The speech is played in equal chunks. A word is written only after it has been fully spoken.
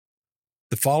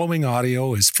The following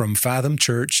audio is from Fathom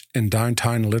Church in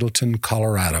downtown Littleton,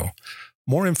 Colorado.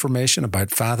 More information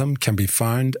about Fathom can be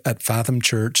found at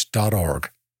fathomchurch.org.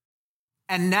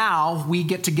 And now we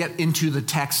get into the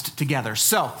text together.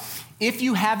 So if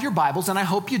you have your Bibles, and I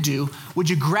hope you do, would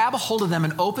you grab a hold of them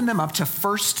and open them up to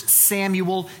 1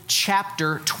 Samuel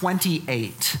chapter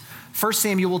 28. 1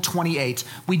 Samuel 28.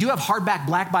 We do have hardback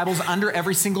black Bibles under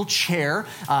every single chair.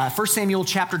 1 Samuel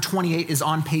chapter 28 is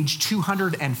on page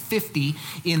 250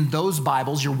 in those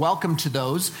Bibles. You're welcome to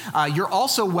those. You're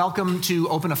also welcome to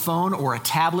open a phone or a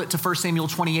tablet to 1 Samuel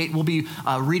 28. We'll be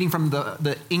reading from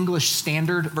the English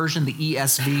Standard Version, the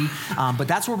ESV, but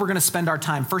that's where we're going to spend our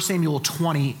time, 1 Samuel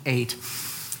 28.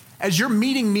 As you're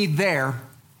meeting me there,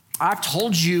 I've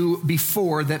told you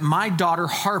before that my daughter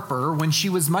Harper, when she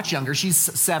was much younger, she's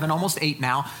 7, almost 8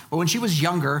 now, but when she was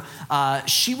younger,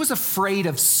 she was afraid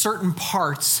of certain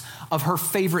parts of her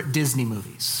favorite Disney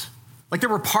movies. Like there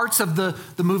were parts of the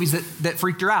movies that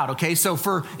freaked her out, okay? So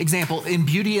for example, in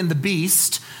Beauty and the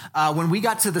Beast, when we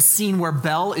got to the scene where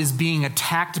Belle is being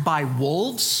attacked by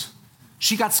wolves,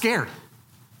 she got scared.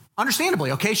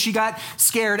 Understandably, okay? She got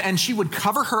scared and she would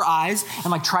cover her eyes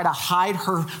and try to hide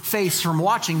her face from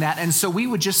watching that. And so we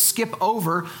would just skip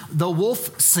over the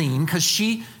wolf scene because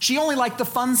she only liked the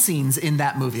fun scenes in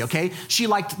that movie, okay? She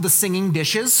liked the singing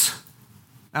dishes.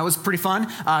 That was pretty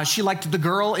fun. She liked the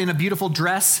girl in a beautiful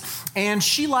dress, and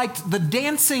she liked the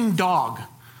dancing dog,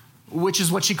 which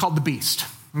is what she called the Beast,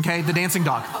 okay? The dancing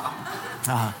dog.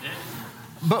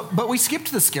 But we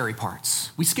skipped the scary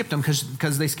parts. We skipped them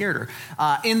because they scared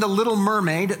her. In The Little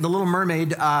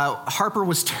Mermaid, Harper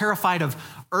was terrified of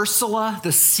Ursula,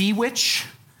 the sea witch.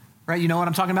 Right? You know what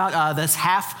I'm talking about? This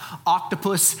half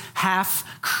octopus, half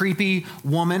creepy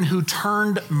woman who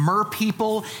turned mer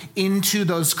people into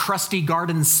those crusty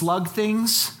garden slug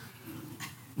things,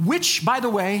 which, by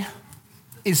the way,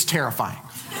 is terrifying.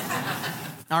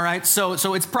 All right, so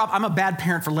it's I'm a bad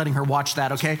parent for letting her watch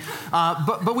that, okay?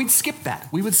 But we'd skip that.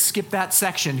 We would skip that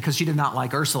section because she did not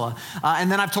like Ursula. And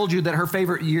then I've told you that her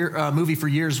favorite movie for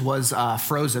years was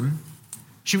Frozen.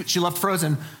 She loved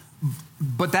Frozen,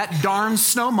 but that darn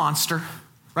snow monster,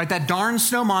 right? That darn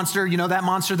snow monster, you know, that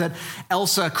monster that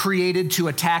Elsa created to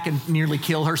attack and nearly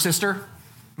kill her sister?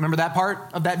 Remember that part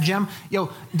of that gem?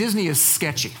 Disney is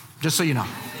sketchy, just so you know.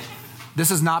 This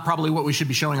is not probably what we should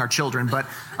be showing our children, but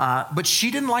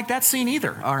she didn't like that scene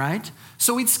either, all right?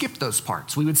 So we'd skip those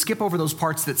parts. We would skip over those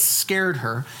parts that scared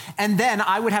her, and then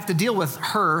I would have to deal with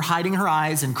her hiding her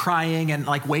eyes and crying and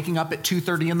waking up at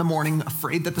 2:30 in the morning,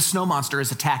 afraid that the snow monster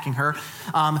is attacking her.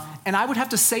 And I would have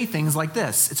to say things like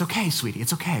this: "It's okay, sweetie,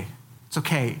 it's okay. It's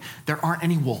okay. There aren't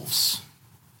any wolves,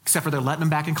 except for they're letting them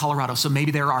back in Colorado, so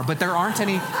maybe there are, but there aren't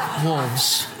any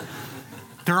wolves.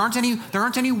 There aren't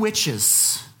any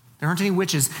witches. There aren't any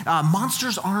witches.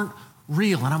 Monsters aren't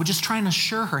real." And I would just try and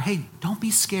assure her, hey, don't be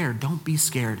scared. Don't be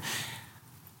scared.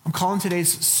 I'm calling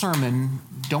today's sermon,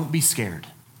 Don't Be Scared.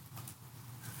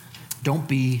 Don't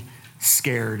be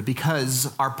scared,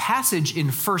 because our passage in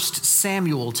 1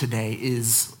 Samuel today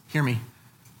is, hear me,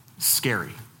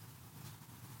 scary.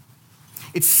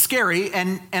 It's scary,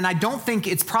 and I don't think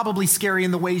it's probably scary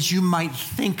in the ways you might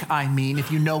think I mean if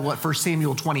you know what 1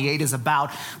 Samuel 28 is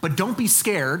about. But don't be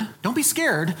scared. Don't be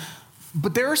scared,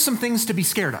 but there are some things to be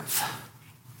scared of.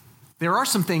 There are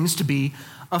some things to be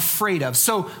afraid of.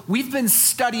 So we've been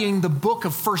studying the book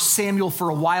of 1 Samuel for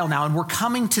a while now, and we're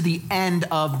coming to the end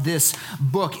of this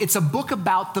book. It's a book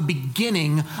about the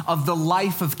beginning of the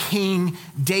life of King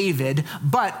David.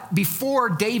 But before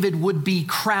David would be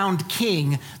crowned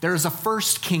king, there is a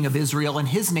first king of Israel, and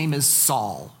his name is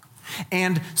Saul.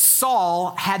 And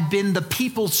Saul had been the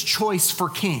people's choice for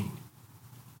king.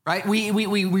 Right?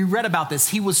 We read about this.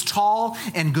 He was tall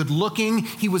and good looking.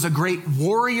 He was a great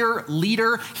warrior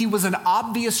leader. He was an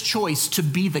obvious choice to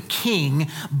be the king,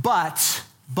 but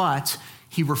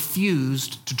he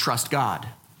refused to trust God.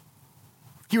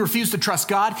 He refused to trust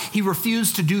God. He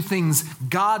refused to do things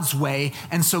God's way,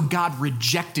 and so God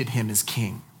rejected him as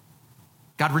king.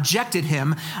 God rejected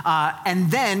him,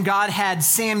 and then God had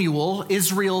Samuel,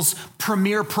 Israel's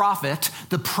premier prophet,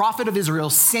 the prophet of Israel,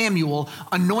 Samuel,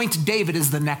 anoint David as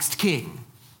the next king.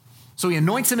 So he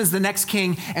anoints him as the next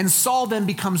king, and Saul then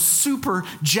becomes super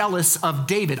jealous of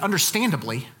David,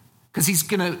 understandably, because he's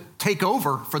going to take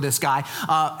over for this guy.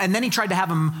 And then he tried to have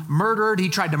him murdered. He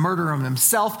tried to murder him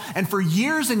himself. And for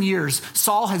years and years,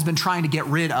 Saul has been trying to get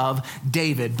rid of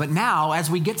David. But now, as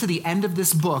we get to the end of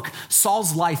this book,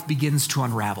 Saul's life begins to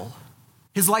unravel.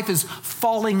 His life is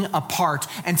falling apart.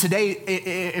 And today,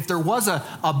 if there was a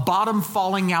bottom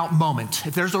falling out moment,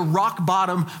 if there's a rock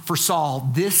bottom for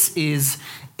Saul, this is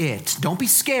it. Don't be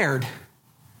scared,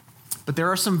 but there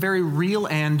are some very real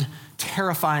and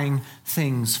terrifying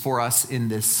things for us in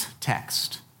this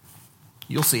text.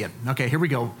 You'll see it. Okay, here we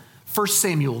go. 1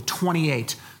 Samuel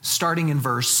 28, starting in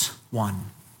verse 1.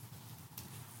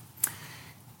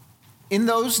 In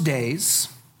those days,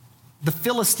 the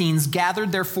Philistines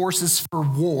gathered their forces for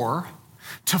war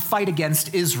to fight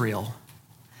against Israel.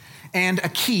 And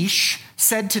Achish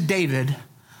said to David,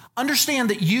 "Understand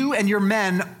that you and your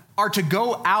men are to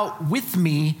go out with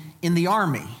me in the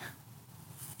army."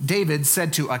 David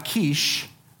said to Achish,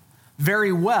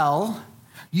 "Very well,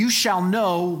 you shall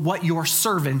know what your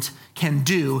servant can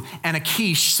do." And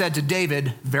Achish said to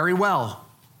David, "Very well,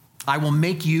 I will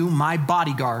make you my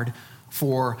bodyguard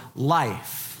for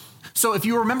life." So if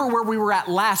you remember where we were at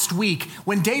last week,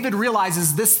 when David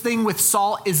realizes this thing with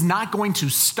Saul is not going to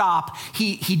stop,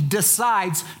 he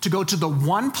decides to go to the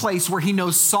one place where he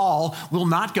knows Saul will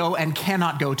not go and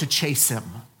cannot go to chase him.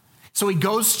 So he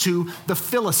goes to the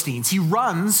Philistines. He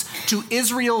runs to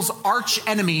Israel's arch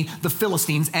enemy, the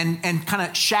Philistines, and kind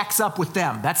of shacks up with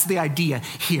them. That's the idea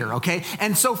here, okay?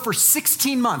 And so for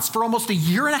 16 months, for almost a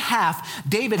year and a half,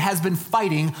 David has been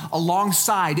fighting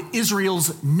alongside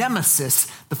Israel's nemesis,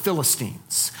 the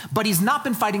Philistines. But he's not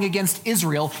been fighting against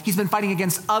Israel. He's been fighting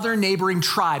against other neighboring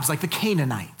tribes like the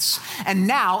Canaanites. And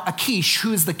now Achish,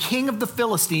 who is the king of the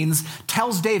Philistines,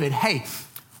 tells David, "Hey,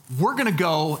 we're going to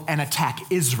go and attack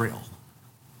Israel.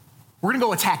 We're going to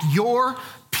go attack your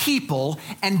people."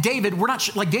 And David, we're not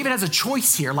David has a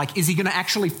choice here. Like, is he going to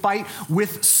actually fight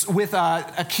with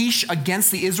Achish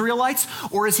against the Israelites,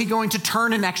 or is he going to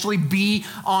turn and actually be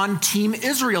on Team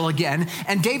Israel again?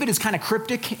 And David is kind of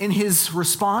cryptic in his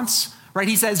response, right?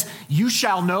 He says, "You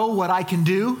shall know what I can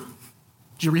do."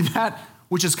 Did you read that?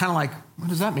 Which is kind of like, what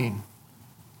does that mean?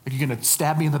 Like, you're going to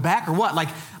stab me in the back or what? Like,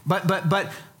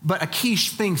 but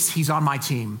Achish thinks he's on my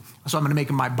team, so I'm going to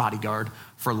make him my bodyguard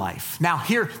for life. Now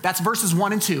here, that's verses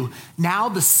 1 and 2. Now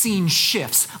the scene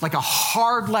shifts, like a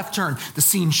hard left turn. The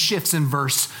scene shifts in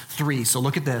verse 3. So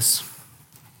look at this.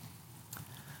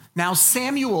 Now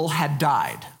Samuel had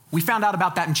died. We found out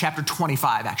about that in chapter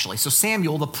 25, actually. So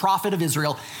Samuel, the prophet of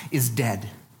Israel, is dead.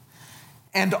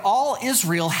 And all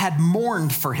Israel had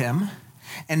mourned for him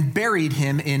and buried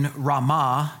him in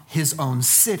Ramah, his own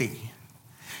city.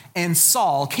 And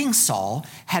Saul, King Saul,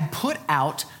 had put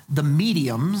out the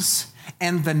mediums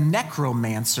and the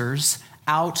necromancers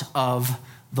out of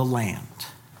the land.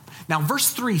 Now, verse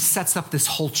 3 sets up this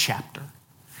whole chapter.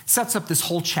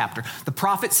 The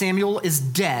prophet Samuel is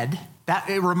dead.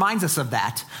 It reminds us of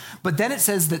that. But then it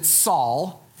says that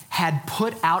Saul had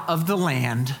put out of the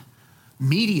land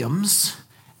mediums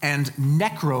and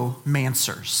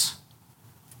necromancers.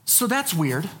 So that's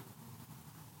weird.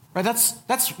 Right,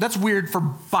 that's weird for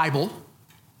Bible.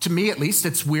 To me, at least,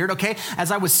 it's weird, okay? As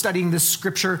I was studying this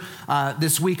scripture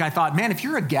this week, I thought, man, if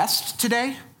you're a guest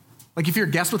today, like if you're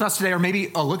a guest with us today, or maybe,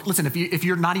 listen, if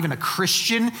you're not even a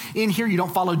Christian in here, you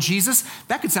don't follow Jesus,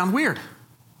 that could sound weird,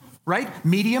 right?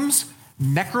 Mediums,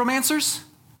 necromancers,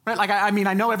 right? Like, I mean,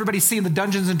 I know everybody's seeing the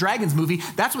Dungeons and Dragons movie.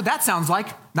 That's what that sounds like,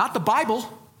 not the Bible.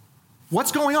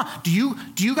 What's going on? Do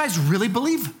you guys really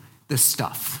believe this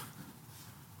stuff?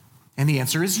 And the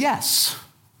answer is yes.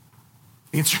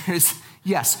 The answer is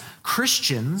yes.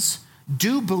 Christians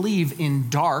do believe in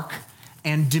dark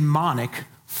and demonic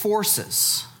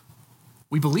forces.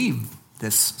 We believe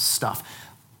this stuff.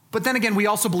 But then again, we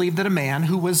also believe that a man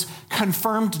who was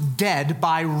confirmed dead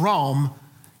by Rome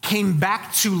came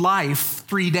back to life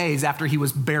 3 days after he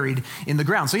was buried in the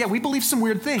ground. So yeah, we believe some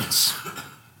weird things.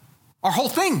 Our whole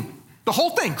thing, the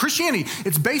whole thing, Christianity,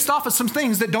 it's based off of some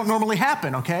things that don't normally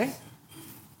happen, okay?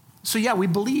 So yeah, we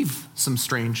believe some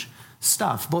strange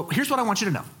stuff. But here's what I want you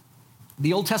to know.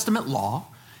 The Old Testament law,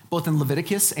 both in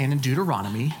Leviticus and in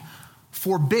Deuteronomy,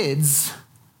 forbids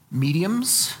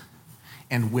mediums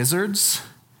and wizards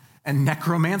and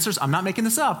necromancers. I'm not making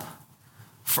this up.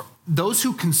 For those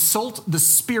who consult the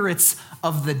spirits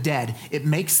of the dead, it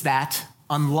makes that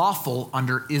unlawful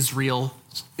under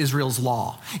Israel's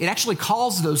law. It actually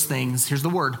calls those things, here's the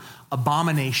word,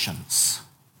 abominations.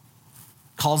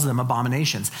 Calls them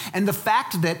abominations. And the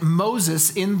fact that Moses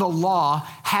in the law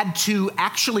had to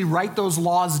actually write those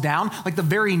laws down, like the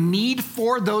very need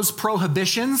for those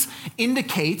prohibitions,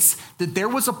 indicates that there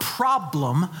was a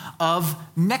problem of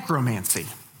necromancy.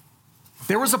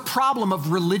 There was a problem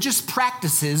of religious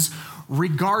practices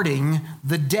regarding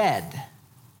the dead.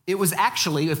 It was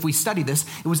actually, if we study this,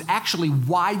 it was actually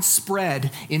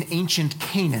widespread in ancient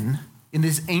Canaan, in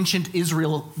this ancient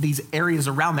Israel, these areas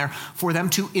around there, for them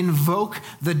to invoke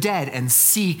the dead and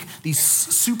seek these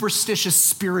superstitious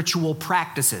spiritual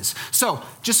practices. So,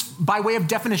 just by way of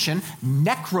definition,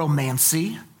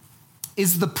 necromancy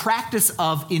is the practice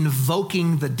of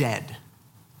invoking the dead.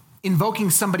 Invoking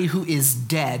somebody who is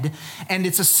dead, and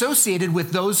it's associated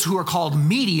with those who are called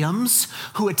mediums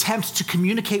who attempt to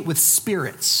communicate with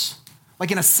spirits, like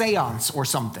in a seance or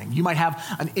something. You might have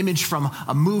an image from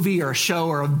a movie or a show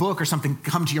or a book or something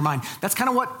come to your mind. That's kind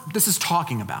of what this is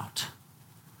talking about.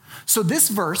 So this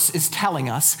verse is telling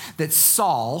us that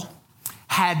Saul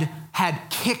had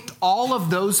kicked all of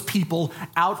those people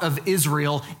out of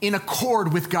Israel in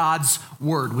accord with God's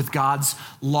word, with God's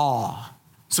law.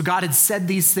 So God had said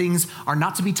these things are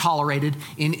not to be tolerated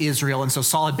in Israel, and so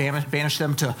Saul had banished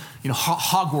them to,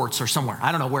 Hogwarts or somewhere.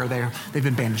 I don't know where they've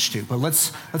been banished to, but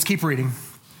let's keep reading.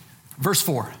 Verse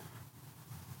 4.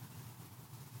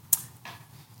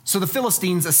 So the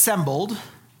Philistines assembled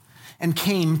and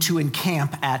came to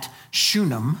encamp at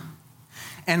Shunem,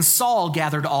 and Saul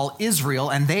gathered all Israel,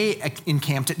 and they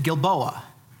encamped at Gilboa.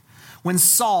 When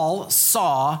Saul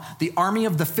saw the army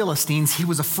of the Philistines, he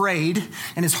was afraid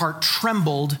and his heart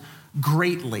trembled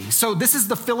greatly. So this is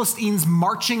the Philistines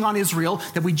marching on Israel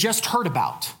that we just heard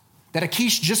about, that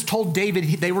Achish just told David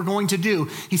they were going to do.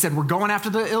 He said, we're going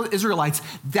after the Israelites.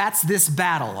 That's this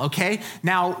battle, okay?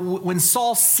 Now, when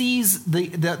Saul sees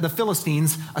the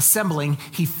Philistines assembling,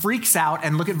 he freaks out,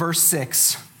 and look at verse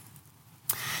 6.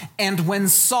 And when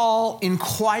Saul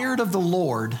inquired of the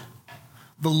Lord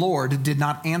did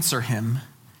not answer him,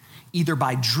 either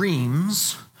by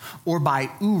dreams or by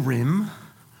Urim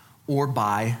or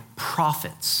by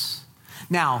prophets.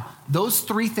 Now, those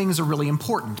three things are really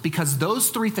important because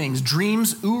those three things,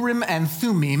 dreams, Urim and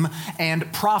Thummim,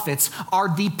 and prophets,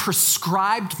 are the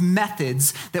prescribed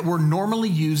methods that were normally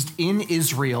used in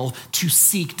Israel to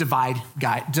seek divine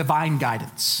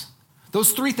guidance.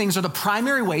 Those three things are the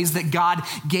primary ways that God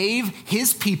gave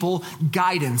his people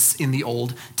guidance in the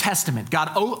Old Testament.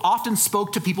 God often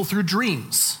spoke to people through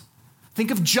dreams.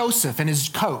 Think of Joseph and his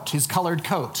coat, his colored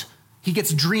coat. He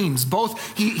gets dreams.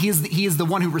 Both he is the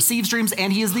one who receives dreams,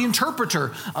 and he is the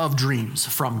interpreter of dreams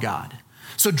from God.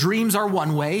 So dreams are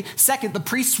one way. Second, the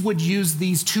priests would use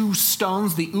these two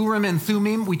stones, the Urim and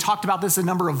Thummim. We talked about this a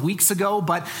number of weeks ago,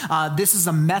 but this is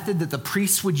a method that the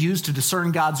priests would use to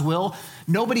discern God's will.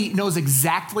 Nobody knows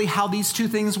exactly how these two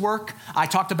things work. I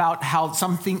talked about how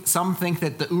some think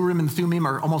that the Urim and Thummim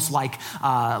are almost like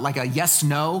a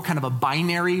yes-no, kind of a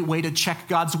binary way to check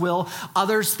God's will.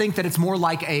 Others think that it's more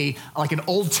like an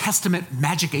Old Testament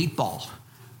magic 8-ball,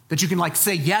 that you can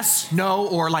say yes, no,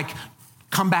 or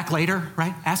come back later,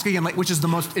 right? Ask again, which is the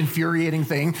most infuriating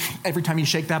thing every time you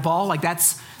shake that ball.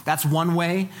 That's one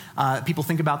way people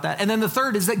think about that. And then the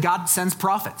third is that God sends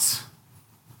prophets.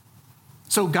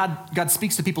 So God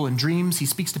speaks to people in dreams. He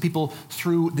speaks to people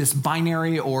through this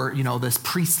binary or, this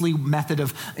priestly method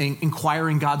of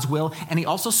inquiring God's will. And he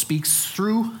also speaks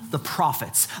through the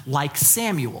prophets like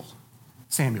Samuel.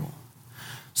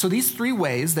 So these three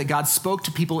ways that God spoke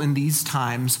to people in these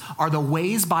times are the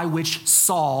ways by which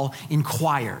Saul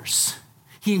inquires.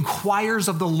 He inquires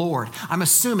of the Lord. I'm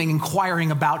assuming inquiring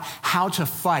about how to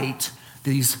fight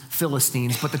these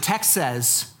Philistines. But the text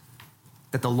says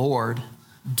that the Lord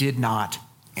did not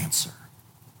answer.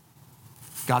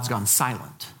 God's gone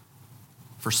silent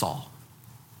for Saul.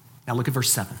 Now look at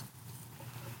verse 7.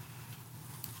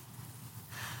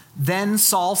 Then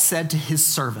Saul said to his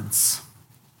servants,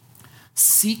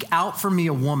 "Seek out for me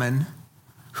a woman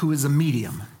who is a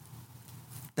medium,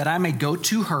 that I may go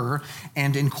to her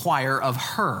and inquire of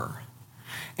her."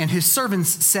 And his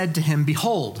servants said to him,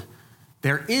 "Behold,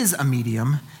 there is a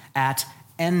medium at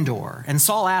Endor." And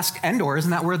Saul asked, "Endor,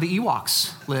 isn't that where the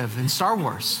Ewoks live in Star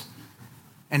Wars?"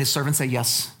 And his servants say,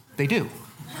 "Yes, they do."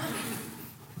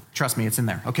 Trust me, it's in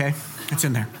there, okay? It's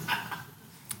in there.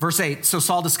 Verse 8, so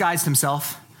Saul disguised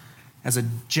himself as a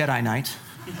Jedi Knight,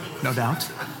 no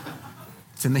doubt.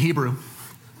 It's in the Hebrew.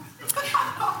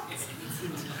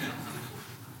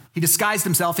 He disguised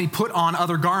himself, he put on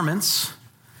other garments,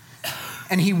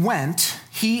 and he went,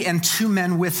 he and 2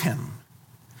 men with him.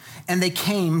 And they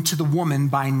came to the woman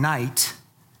by night,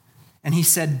 and he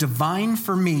said, "Divine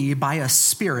for me by a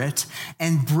spirit,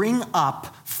 and bring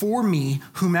up for me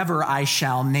whomever I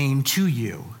shall name to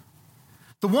you."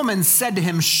 The woman said to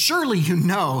him, "Surely you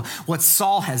know what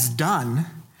Saul has done,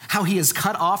 how he has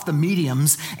cut off the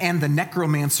mediums and the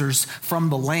necromancers from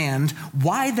the land.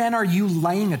 Why then are you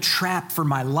laying a trap for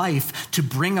my life to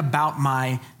bring about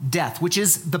my death?" Which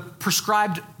is the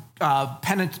prescribed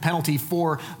penalty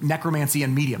for necromancy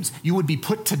and mediums. You would be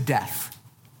put to death.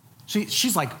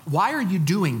 She's like, "Why are you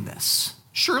doing this?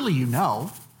 Surely you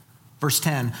know." Verse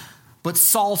 10, but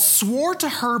Saul swore to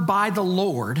her by the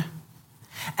Lord,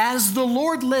 "As the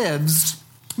Lord lives,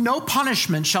 No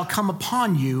punishment shall come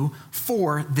upon you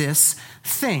for this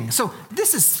thing. So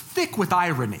this is thick with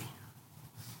irony.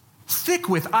 Thick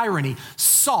with irony.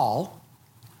 Saul,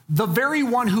 the very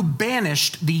one who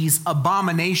banished these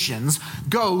abominations,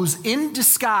 goes in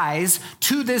disguise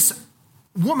to this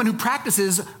woman who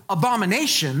practices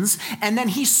abominations, and then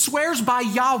he swears by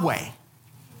Yahweh.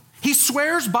 He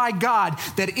swears by God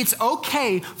that it's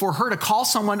okay for her to call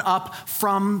someone up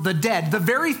from the dead. The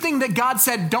very thing that God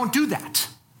said, don't do that.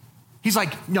 He's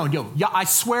like, no, I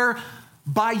swear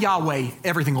by Yahweh,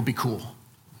 everything will be cool.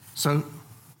 So,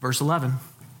 verse 11.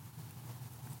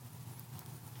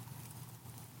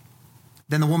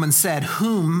 Then the woman said,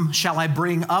 whom shall I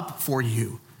bring up for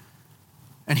you?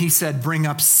 And he said, bring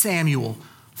up Samuel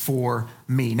for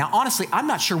me. Now, honestly, I'm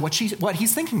not sure what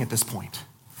he's thinking at this point.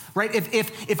 Right?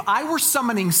 If I were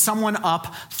summoning someone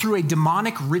up through a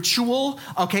demonic ritual,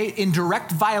 okay, in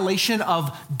direct violation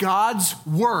of God's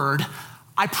word,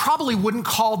 I probably wouldn't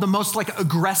call the most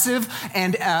aggressive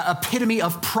and epitome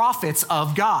of prophets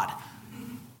of God.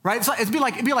 Right? So it'd be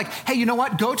like, hey, you know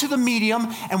what? Go to the medium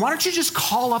and why don't you just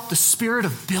call up the spirit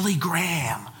of Billy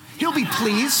Graham? He'll be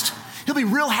pleased. He'll be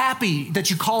real happy that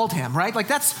you called him, right?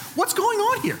 That's what's going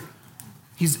on here.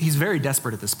 He's very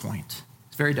desperate at this point.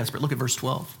 He's very desperate. Look at verse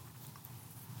 12.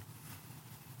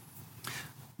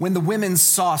 When the woman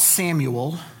saw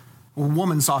Samuel,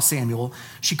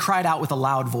 she cried out with a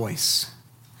loud voice.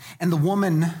 And the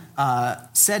woman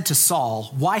said to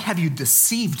Saul, why have you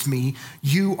deceived me?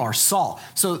 You are Saul.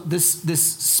 So this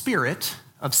spirit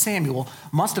of Samuel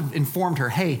must have informed her,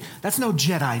 hey, that's no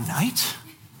Jedi Knight.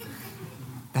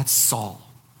 That's Saul.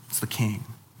 It's the king.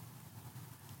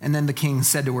 And then the king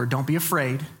said to her, don't be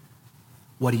afraid.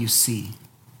 What do you see?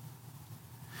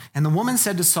 And the woman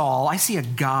said to Saul, I see a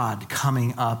God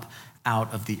coming up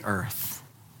out of the earth.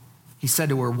 He said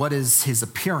to her, what is his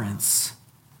appearance?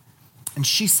 And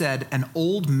she said, an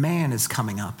old man is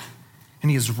coming up,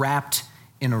 and he is wrapped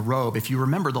in a robe. If you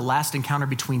remember, the last encounter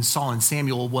between Saul and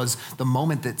Samuel was the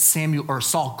moment that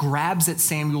Saul grabs at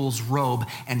Samuel's robe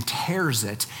and tears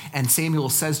it, and Samuel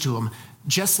says to him,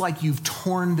 just like you've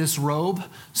torn this robe,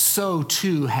 so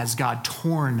too has God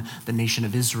torn the nation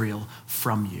of Israel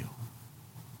from you.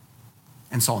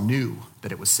 And Saul knew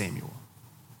that it was Samuel.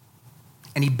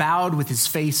 And he bowed with his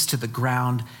face to the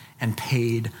ground and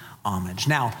paid homage.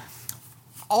 Now,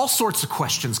 all sorts of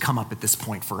questions come up at this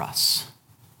point for us.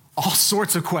 All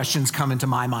sorts of questions come into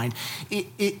my mind.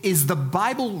 Is the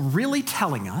Bible really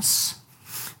telling us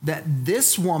that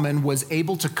this woman was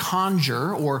able to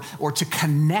conjure or to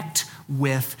connect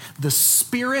with the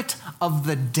spirit of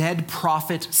the dead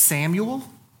prophet Samuel?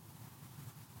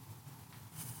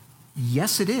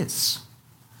 Yes, it is.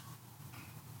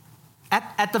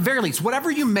 At the very least,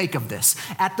 whatever you make of this,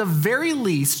 at the very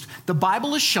least, the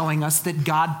Bible is showing us that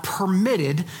God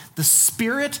permitted the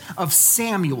spirit of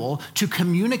Samuel to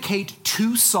communicate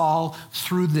to Saul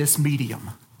through this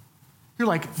medium. You're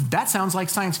like, that sounds like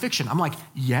science fiction. I'm like,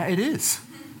 yeah, it is.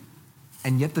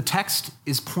 And yet the text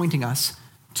is pointing us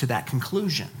to that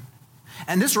conclusion.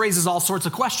 And this raises all sorts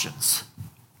of questions.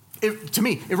 To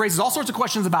me, it raises all sorts of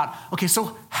questions about, okay,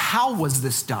 so how was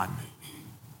this done?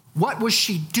 What was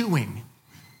she doing?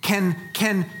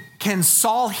 Can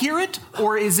Saul hear it?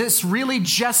 Or is this really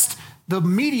just the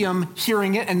medium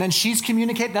hearing it and then she's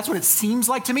communicating? That's what it seems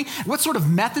like to me. What sort of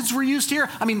methods were used here?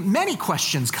 I mean, many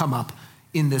questions come up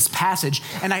in this passage.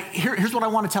 And here's what I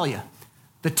want to tell you.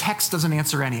 The text doesn't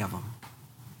answer any of them.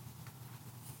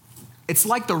 It's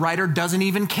like the writer doesn't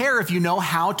even care if you know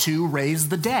how to raise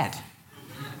the dead.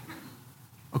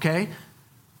 Okay?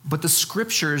 But the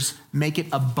scriptures make it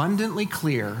abundantly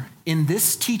clear in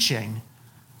this teaching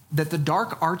that the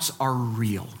dark arts are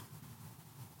real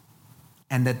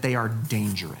and that they are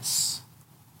dangerous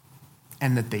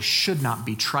and that they should not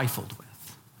be trifled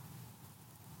with.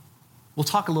 We'll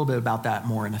talk a little bit about that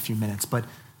more in a few minutes, but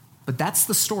that's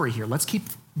the story here. Let's keep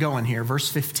going here. Verse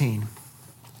 15.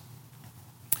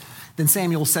 Then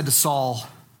Samuel said to Saul,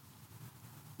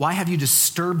 why have you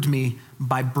disturbed me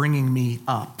by bringing me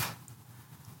up?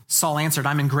 Saul answered,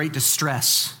 I'm in great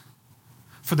distress,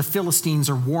 for the Philistines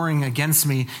are warring against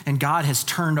me, and God has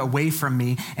turned away from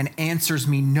me and answers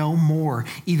me no more,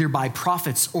 either by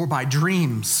prophets or by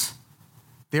dreams.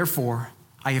 Therefore,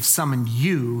 I have summoned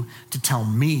you to tell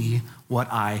me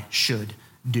what I should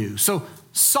do. So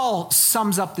Saul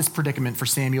sums up this predicament for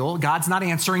Samuel. God's not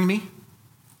answering me.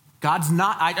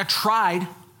 I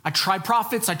tried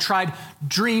prophets, I tried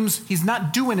dreams. He's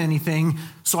not doing anything.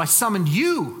 So I summoned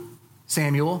you,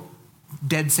 Samuel,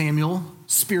 dead Samuel,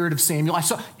 spirit of Samuel.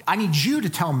 I need you to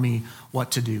tell me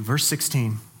what to do. Verse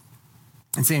 16.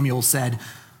 And Samuel said,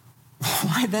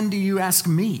 why then do you ask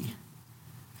me?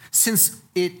 since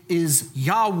it is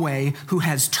Yahweh who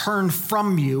has turned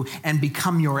from you and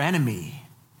become your enemy.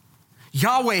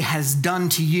 Yahweh has done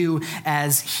to you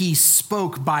as he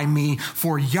spoke by me,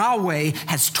 for Yahweh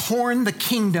has torn the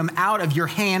kingdom out of your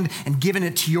hand and given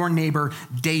it to your neighbor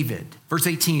David. Verse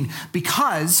 18,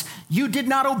 because you did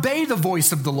not obey the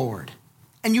voice of the Lord,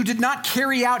 and you did not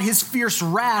carry out his fierce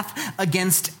wrath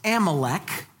against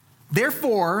Amalek.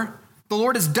 Therefore, the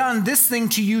Lord has done this thing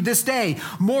to you this day.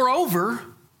 Moreover,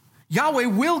 Yahweh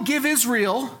will give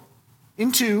Israel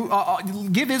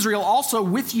also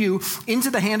with you into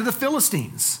the hand of the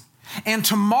Philistines. And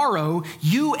tomorrow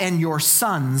you and your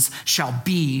sons shall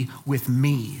be with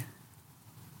me.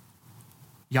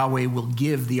 Yahweh will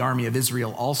give the army of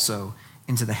Israel also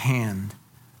into the hand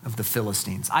of the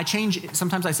Philistines. I change,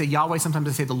 sometimes I say Yahweh, sometimes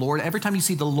I say the Lord. Every time you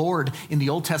see the Lord in the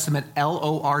Old Testament,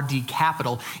 L-O-R-D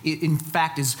capital, it in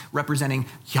fact is representing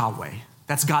Yahweh.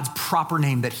 That's God's proper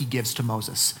name that he gives to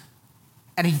Moses.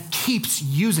 And he keeps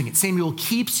using it. Samuel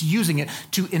keeps using it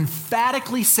to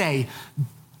emphatically say,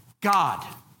 God,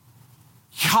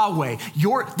 Yahweh,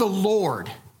 the Lord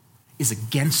is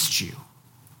against you.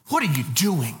 What are you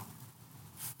doing?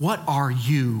 What are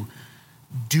you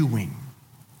doing?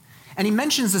 And he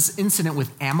mentions this incident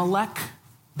with Amalek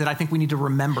that I think we need to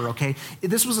remember, okay?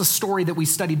 This was a story that we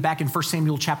studied back in 1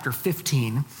 Samuel chapter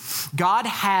 15. God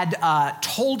had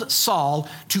told Saul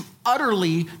to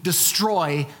utterly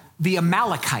destroy the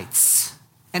Amalekites.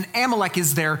 And Amalek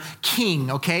is their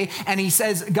king, okay? And he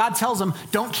says, God tells him,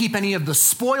 don't keep any of the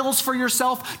spoils for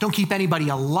yourself. Don't keep anybody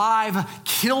alive.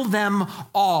 Kill them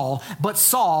all. But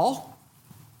Saul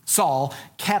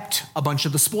kept a bunch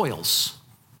of the spoils.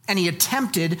 And he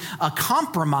attempted a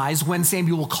compromise when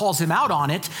Samuel calls him out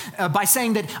on it by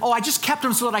saying that, I just kept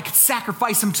them so that I could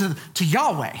sacrifice them to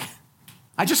Yahweh.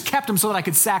 I just kept them so that I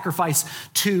could sacrifice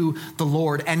to the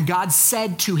Lord. And God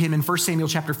said to him in 1 Samuel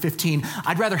chapter 15,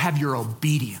 I'd rather have your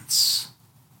obedience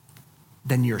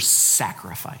than your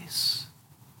sacrifice.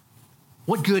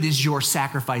 What good is your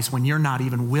sacrifice when you're not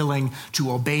even willing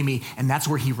to obey me? And that's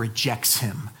where he rejects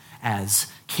him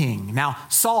as king. Now,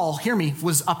 Saul, hear me,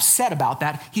 was upset about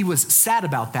that. He was sad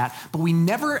about that, but we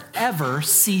never ever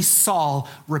see Saul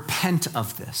repent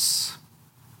of this.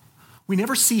 We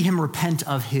never see him repent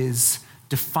of his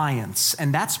defiance.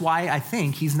 And that's why I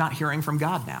think he's not hearing from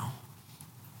God now.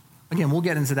 Again, we'll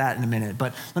get into that in a minute,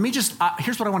 but let me just,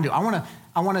 here's what I want to do.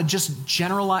 I want to just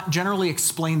generally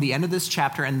explain the end of this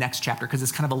chapter and next chapter, because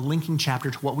it's kind of a linking chapter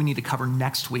to what we need to cover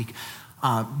next week.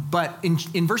 But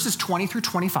in verses 20 through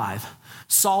 25,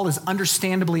 Saul is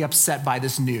understandably upset by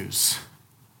this news.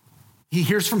 He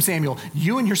hears from Samuel,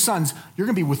 you and your sons, you're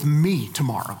going to be with me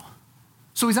tomorrow.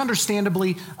 So he's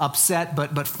understandably upset,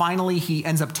 but finally he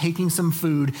ends up taking some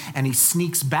food and he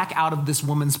sneaks back out of this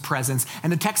woman's presence.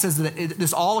 And the text says that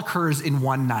this all occurs in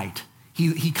one night.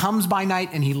 He comes by night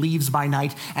and he leaves by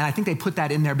night. And I think they put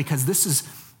that in there because this is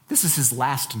his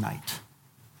last night.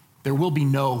 There will be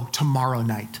no tomorrow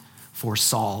night for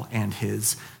Saul and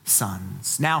his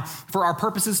sons. Now, for our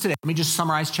purposes today, let me just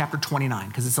summarize chapter 29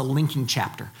 because it's a linking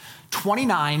chapter.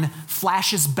 29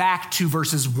 flashes back to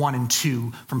verses 1 and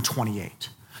 2 from 28.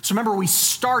 So remember, we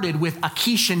started with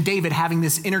Achish and David having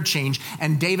this interchange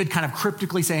and David kind of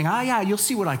cryptically saying, yeah, you'll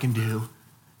see what I can do.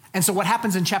 And so what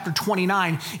happens in chapter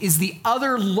 29 is the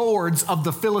other lords of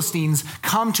the Philistines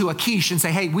come to Achish and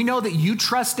say, hey, we know that you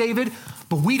trust David,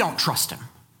 but we don't trust him.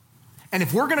 And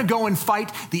if we're going to go and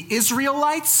fight the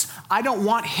Israelites, I don't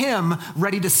want him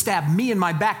ready to stab me in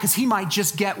my back because he might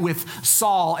just get with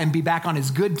Saul and be back on his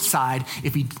good side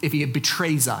if he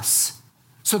betrays us.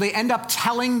 So they end up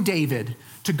telling David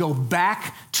to go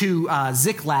back to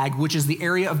Ziklag, which is the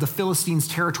area of the Philistines'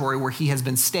 territory where he has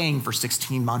been staying for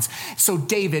 16 months. So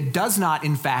David does not,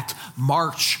 in fact,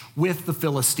 march with the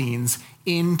Philistines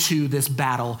into this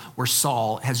battle where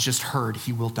Saul has just heard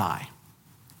he will die.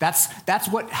 That's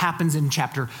what happens in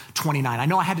chapter 29. I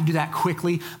know I had to do that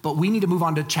quickly, but we need to move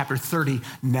on to chapter 30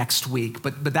 next week.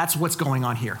 But that's what's going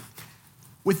on here.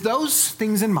 With those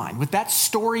things in mind, with that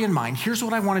story in mind, here's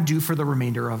what I want to do for the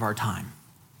remainder of our time.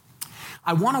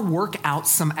 I want to work out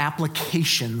some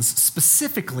applications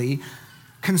specifically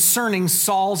concerning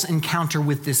Saul's encounter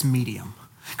with this medium,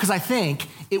 because I think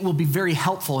it will be very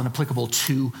helpful and applicable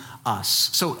to us.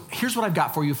 So here's what I've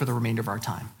got for you for the remainder of our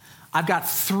time. I've got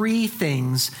 3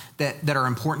 things that are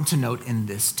important to note in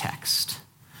this text.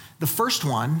 The first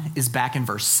one is back in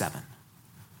verse 7.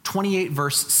 28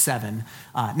 verse 7.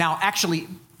 Now, actually,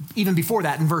 even before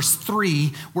that, in verse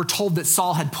 3, we're told that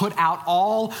Saul had put out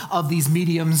all of these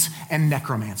mediums and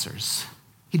necromancers.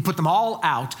 He'd put them all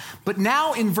out. But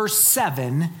now in verse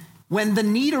 7, when the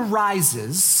need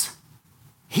arises,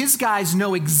 his guys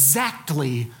know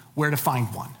exactly where to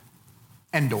find one.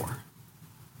 Endor.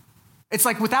 It's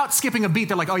like without skipping a beat,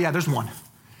 they're like, oh yeah, there's one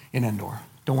in Endor.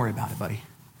 Don't worry about it, buddy.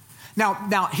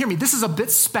 Now, hear me, this is a bit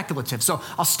speculative, so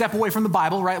I'll step away from the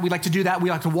Bible, right? We like to do that. We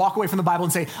like to walk away from the Bible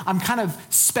and say, I'm kind of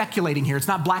speculating here. It's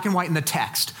not black and white in the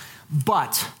text,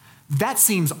 but that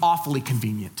seems awfully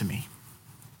convenient to me.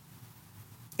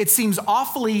 It seems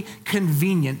awfully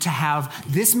convenient to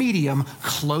have this medium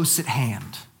close at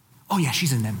hand. Oh yeah,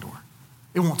 she's in Endor.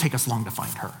 It won't take us long to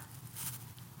find her.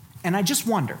 And I just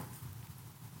wonder,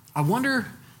 I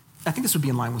think this would be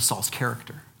in line with Saul's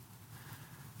character.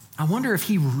 I wonder if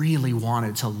he really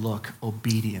wanted to look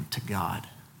obedient to God.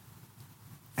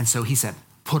 And so he said,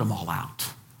 put them all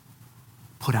out.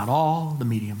 Put out all the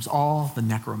mediums, all the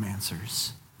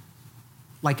necromancers.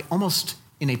 Like almost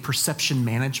in a perception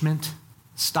management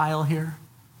style here.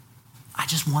 I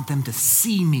just want them to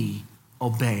see me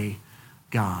obey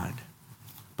God.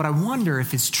 But I wonder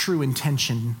if his true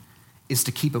intention is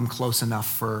to keep them close enough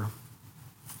for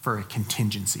a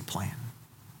contingency plan,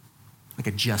 like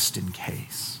a just in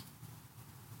case.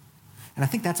 And I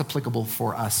think that's applicable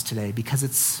for us today because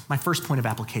it's my first point of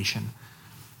application.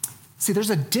 See, there's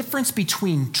a difference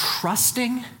between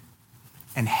trusting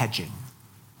and hedging.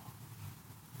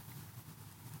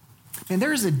 And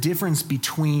there is a difference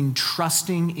between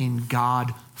trusting in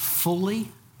God fully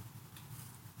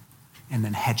and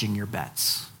then hedging your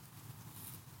bets.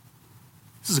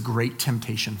 This is a great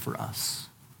temptation for us.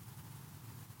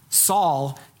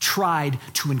 Saul tried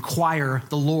to inquire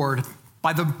the Lord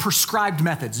by the prescribed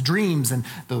methods, dreams and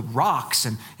the rocks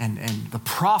and the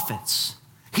prophets.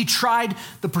 He tried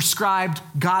the prescribed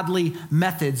godly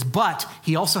methods, but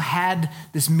he also had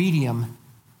this medium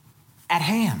at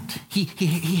hand. He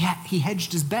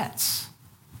hedged his bets.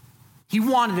 He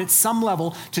wanted at some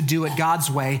level to do it God's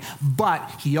way,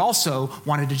 but he also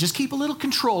wanted to just keep a little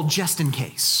control just in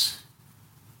case.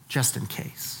 Just in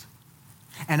case.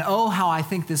 And oh, how I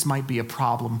think this might be a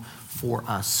problem for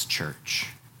us, church.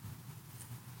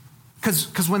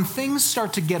 Because when things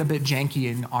start to get a bit janky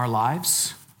in our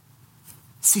lives,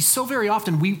 see, so very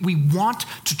often we want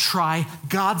to try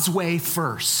God's way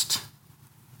first.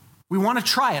 We want to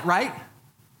try it, right?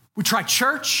 We try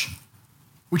church.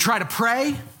 We try to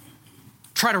pray.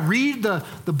 Try to read the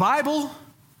Bible.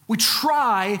 We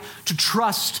try to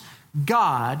trust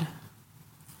God.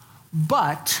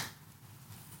 But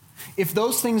if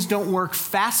those things don't work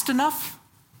fast enough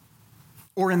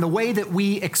or in the way that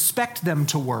we expect them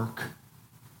to work,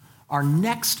 our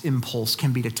next impulse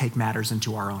can be to take matters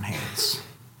into our own hands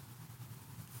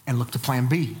and look to plan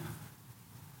B.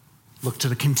 Look to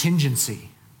the contingency.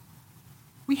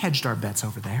 We hedged our bets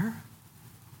over there.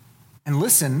 And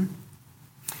listen,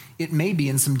 it may be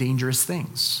in some dangerous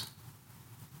things.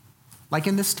 Like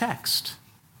in this text.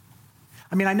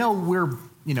 I mean, I know we're,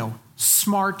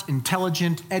 smart,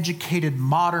 intelligent, educated,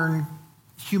 modern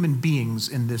human beings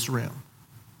in this room.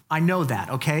 I know that,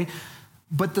 okay?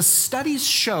 But the studies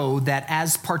show that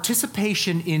as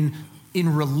participation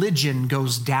in religion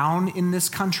goes down in this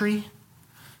country,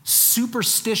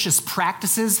 superstitious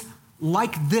practices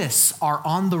like this are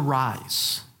on the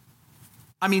rise.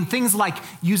 I mean, things like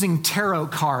using tarot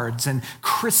cards and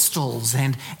crystals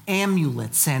and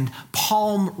amulets and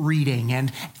palm reading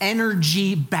and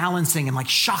energy balancing and like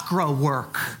chakra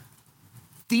work.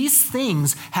 These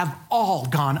things have all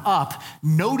gone up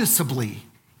noticeably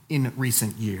in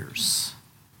recent years.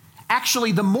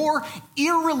 Actually, the more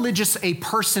irreligious a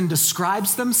person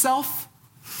describes themselves,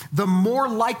 the more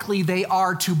likely they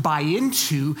are to buy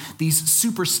into these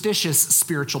superstitious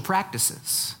spiritual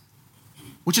practices.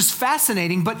 Which is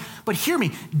fascinating, but hear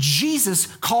me, Jesus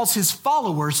calls his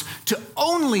followers to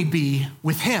only be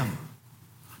with him,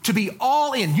 to be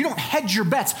all in. You don't hedge your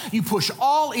bets, you push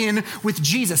all in with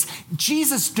Jesus.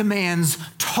 Jesus demands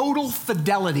total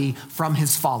fidelity from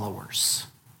his followers.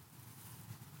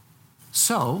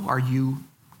 So, are you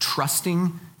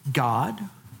trusting God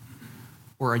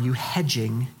or are you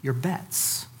hedging your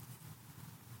bets?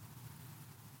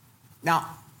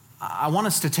 Now, I want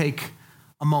us to take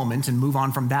a moment and move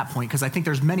on from that point because I think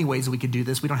there's many ways we could do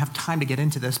this. We don't have time to get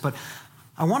into this, but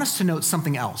I want us to note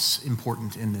something else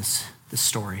important in this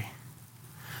story.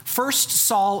 First,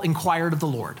 Saul inquired of the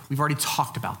Lord. We've already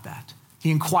talked about that. He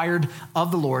inquired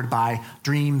of the Lord by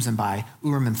dreams and by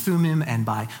Urim and Thummim and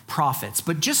by prophets.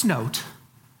 But just note,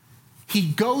 he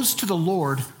goes to the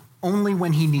Lord only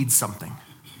when he needs something.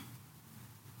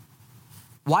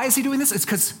 Why is he doing this? It's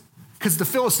because the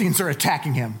Philistines are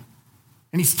attacking him.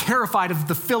 And he's terrified of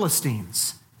the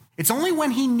Philistines. It's only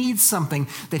when he needs something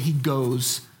that he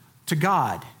goes to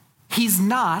God. He's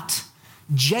not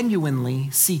genuinely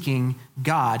seeking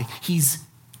God. He's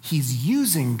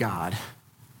using God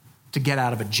to get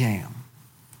out of a jam.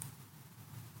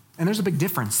 And there's a big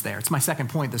difference there. It's my second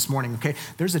point this morning, okay?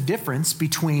 There's a difference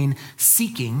between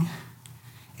seeking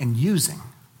and using.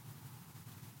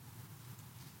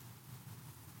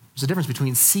 There's a difference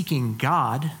between seeking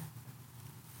God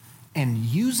and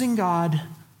using God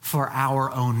for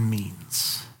our own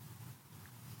means.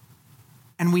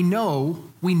 And we know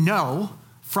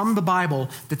from the Bible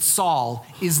that Saul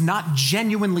is not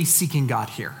genuinely seeking God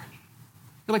here.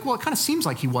 You're like, well, it kind of seems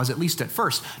like he was, at least at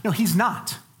first. No, he's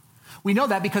not. We know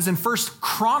that because in 1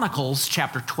 Chronicles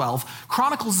chapter 12,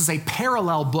 Chronicles is a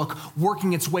parallel book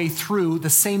working its way through the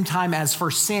same time as 1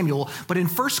 Samuel. But in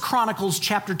 1 Chronicles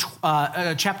chapter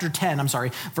 10,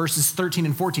 verses 13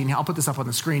 and 14, I'll put this up on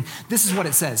the screen. This is what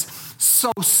it says.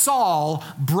 So Saul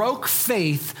broke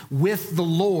faith with the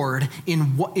Lord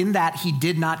in that he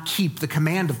did not keep the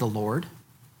command of the Lord,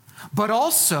 but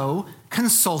also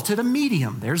consulted a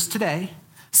medium. There's today.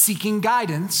 Seeking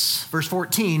guidance, verse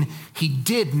 14, he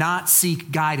did not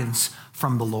seek guidance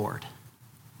from the Lord.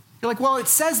 You're like, well, it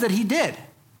says that he did.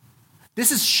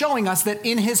 This is showing us that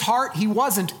in his heart, he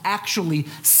wasn't actually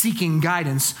seeking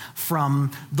guidance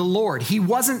from the Lord. He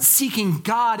wasn't seeking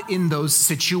God in those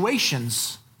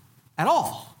situations at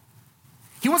all.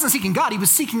 He wasn't seeking God, he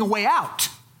was seeking a way out.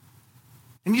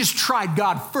 And he just tried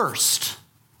God first.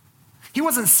 He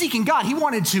wasn't seeking God. He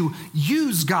wanted to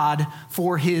use God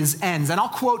for his ends. And I'll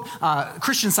quote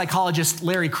Christian psychologist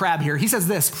Larry Crabb here. He says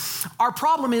this, our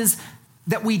problem is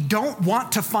that we don't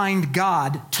want to find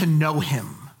God to know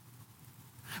him.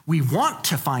 We want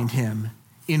to find him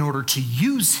in order to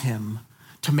use him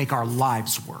to make our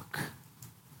lives work.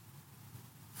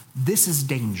 This is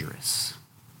dangerous.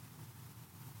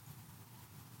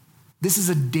 This is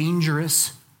a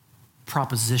dangerous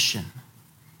proposition.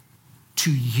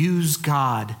 To use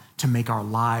God to make our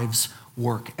lives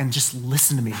work. And just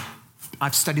listen to me.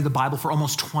 I've studied the Bible for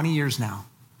almost 20 years now.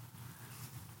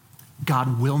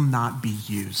 God will not be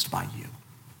used by you.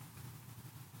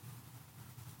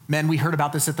 Men, we heard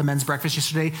about this at the men's breakfast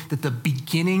yesterday, that the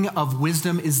beginning of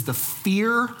wisdom is the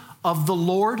fear of the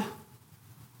Lord.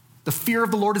 The fear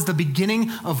of the Lord is the beginning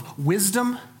of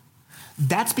wisdom.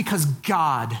 That's because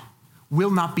God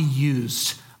will not be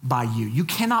used by you. You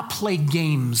cannot play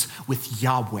games with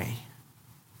Yahweh.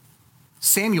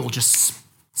 Samuel just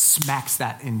smacks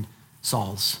that in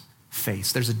Saul's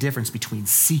face. There's a difference between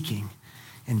seeking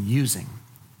and using.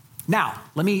 Now,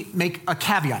 let me make a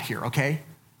caveat here, okay?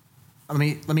 Let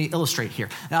me illustrate here.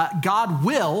 God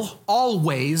will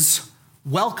always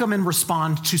welcome and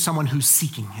respond to someone who's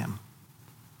seeking him.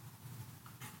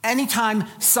 Anytime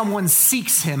someone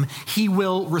seeks him, he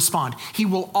will respond. He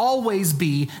will always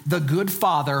be the good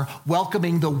father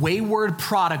welcoming the wayward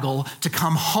prodigal to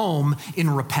come home in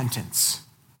repentance.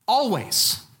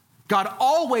 Always. God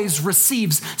always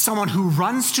receives someone who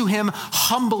runs to him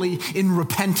humbly in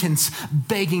repentance,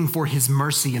 begging for his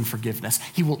mercy and forgiveness.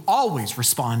 He will always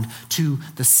respond to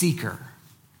the seeker.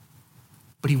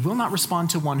 But he will not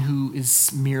respond to one who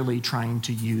is merely trying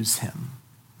to use him.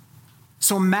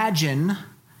 So imagine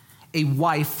a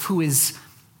wife who is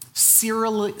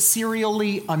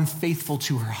serially unfaithful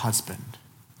to her husband.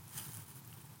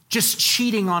 Just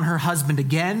cheating on her husband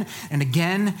again and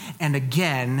again and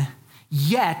again,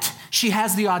 yet she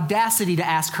has the audacity to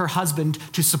ask her husband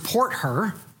to support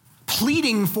her,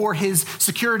 pleading for his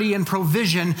security and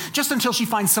provision just until she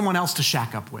finds someone else to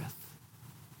shack up with.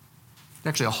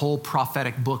 There's actually a whole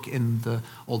prophetic book in the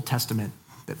Old Testament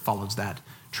that follows that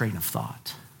train of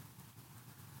thought.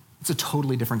 It's a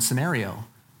totally different scenario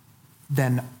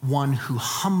than one who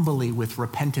humbly, with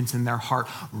repentance in their heart,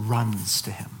 runs to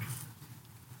him.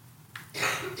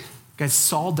 Guys,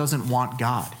 Saul doesn't want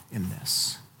God in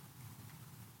this.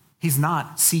 He's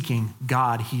not seeking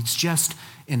God. He's just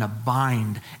in a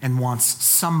bind and wants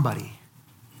somebody,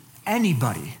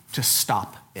 anybody, to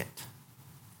stop it.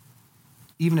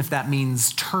 Even if that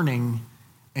means turning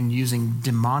and using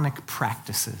demonic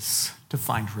practices to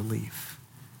find relief.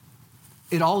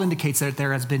 It all indicates that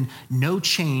there has been no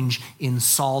change in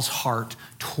Saul's heart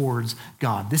towards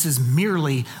God. This is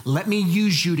merely, let me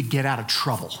use you to get out of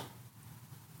trouble.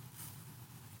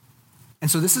 And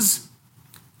so this is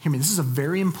a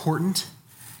very important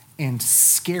and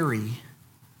scary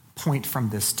point from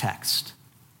this text.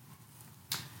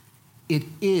 It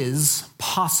is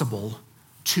possible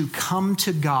to come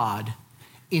to God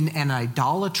in an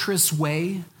idolatrous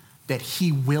way that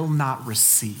he will not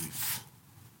receive.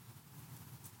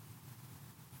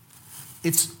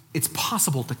 It's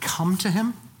possible to come to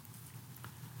him,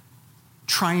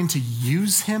 trying to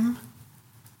use him,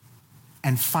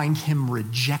 and find him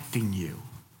rejecting you,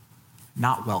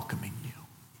 not welcoming you.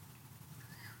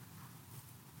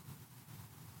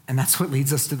 And that's what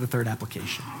leads us to the third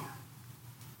application.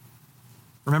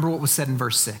 Remember what was said in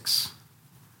verse 6.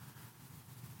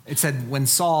 It said, when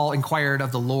Saul inquired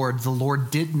of the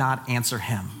Lord did not answer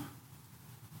him.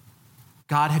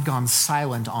 God had gone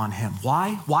silent on him.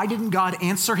 Why? Why didn't God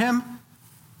answer him?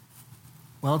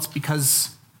 Well, it's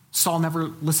because Saul never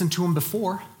listened to him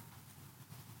before.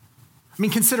 I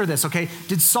mean, consider this, okay?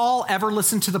 Did Saul ever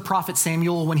listen to the prophet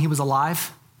Samuel when he was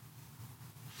alive?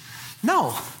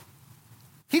 No.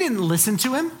 He didn't listen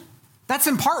to him. That's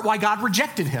in part why God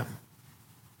rejected him.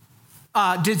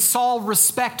 Did Saul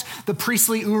respect the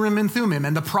priestly Urim and Thummim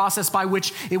and the process by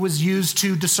which it was used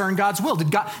to discern God's will?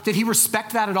 Did he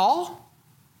respect that at all?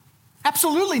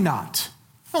 Absolutely not.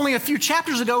 Only a few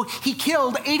chapters ago, he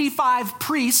killed 85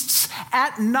 priests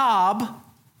at Nob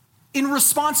in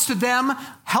response to them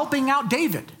helping out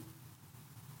David.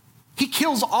 He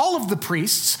kills all of the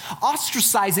priests,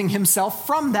 ostracizing himself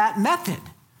from that method.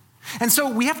 And so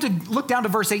we have to look down to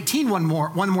verse 18 one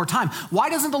more time. Why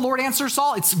doesn't the Lord answer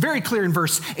Saul? It's very clear in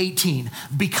verse 18.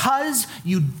 Because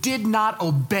you did not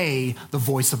obey the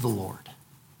voice of the Lord.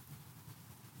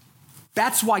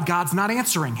 That's why God's not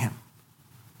answering him.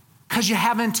 Because you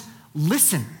haven't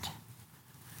listened.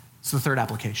 It's the third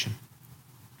application.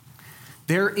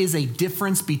 There is a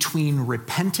difference between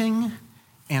repenting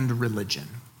and religion.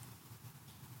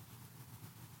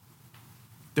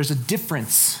 There's a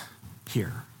difference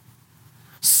here.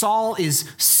 Saul is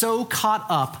so caught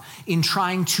up in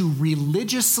trying to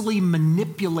religiously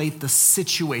manipulate the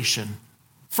situation.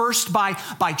 First, by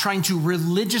trying to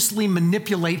religiously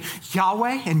manipulate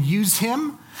Yahweh and use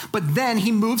him, but then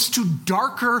he moves to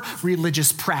darker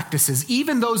religious practices,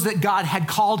 even those that God had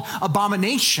called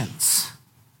abominations.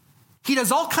 He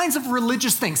does all kinds of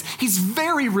religious things. He's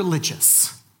very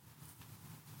religious,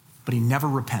 but he never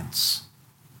repents.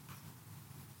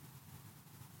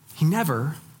 He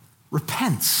never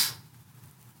repents.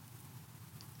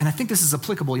 And I think this is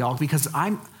applicable, y'all, because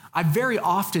I very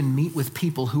often meet with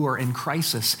people who are in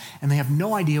crisis and they have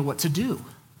no idea what to do.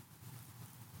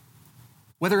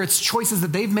 Whether it's choices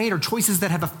that they've made or choices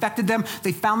that have affected them,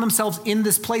 they found themselves in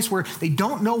this place where they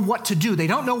don't know what to do. They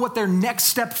don't know what their next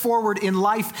step forward in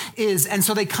life is. And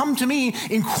so they come to me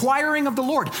inquiring of the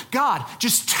Lord, God,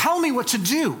 just tell me what to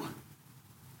do.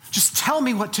 Just tell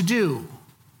me what to do.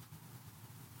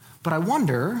 But I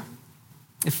wonder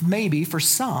if maybe for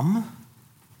some,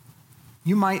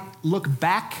 you might look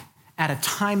back at a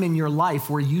time in your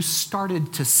life where you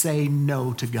started to say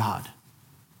no to God.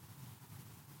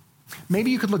 Maybe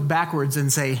you could look backwards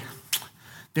and say,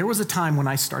 there was a time when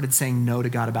I started saying no to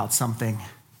God about something,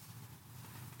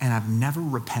 and I've never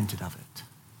repented of it.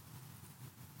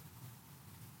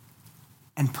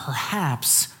 And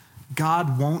perhaps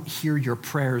God won't hear your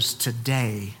prayers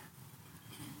today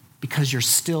because you're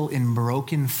still in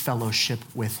broken fellowship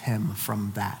with him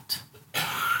from that.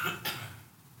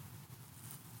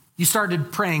 You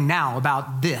started praying now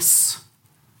about this.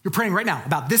 You're praying right now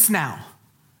about this now.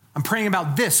 I'm praying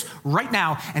about this right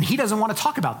now, and he doesn't want to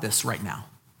talk about this right now.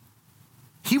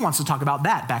 He wants to talk about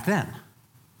that back then.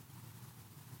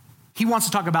 He wants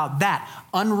to talk about that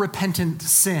unrepentant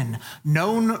sin,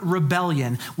 known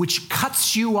rebellion, which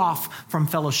cuts you off from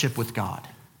fellowship with God.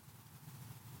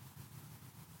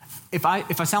 If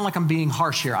I sound like I'm being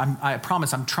harsh here, I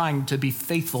promise I'm trying to be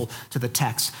faithful to the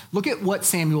text. Look at what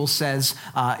Samuel says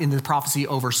in the prophecy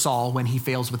over Saul when he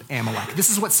fails with Amalek. This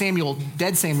is what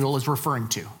dead Samuel is referring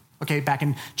to, okay, back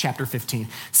in chapter 15.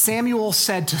 Samuel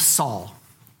said to Saul,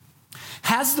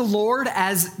 has the Lord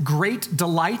as great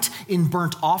delight in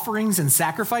burnt offerings and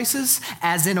sacrifices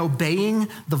as in obeying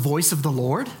the voice of the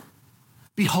Lord?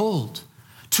 Behold,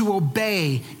 to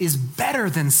obey is better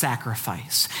than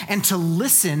sacrifice, and to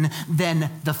listen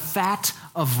than the fat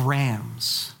of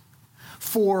rams.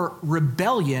 For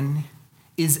rebellion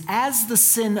is as the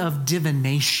sin of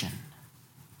divination,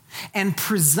 and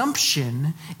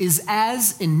presumption is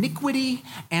as iniquity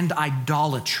and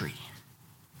idolatry.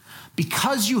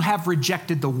 Because you have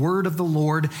rejected the word of the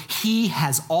Lord, he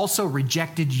has also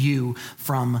rejected you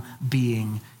from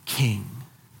being king.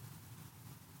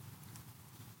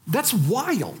 That's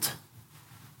wild.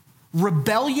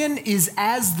 Rebellion is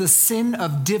as the sin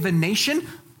of divination.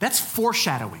 That's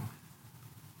foreshadowing.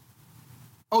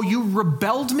 Oh, you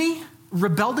rebelled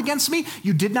against me?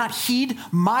 You did not heed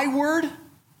my word?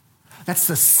 That's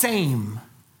the same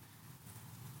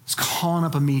as calling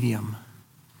up a medium,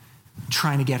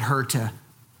 trying to get her to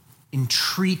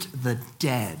entreat the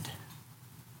dead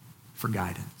for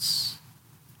guidance.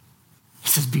 He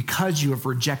says, because you have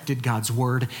rejected God's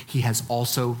word, he has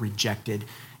also rejected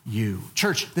you.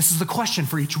 Church, this is the question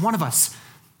for each one of us.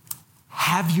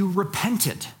 Have you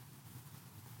repented?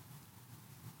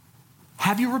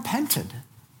 Have you repented?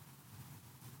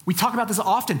 We talk about this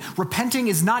often. Repenting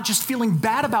is not just feeling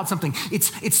bad about something.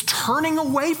 It's turning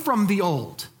away from the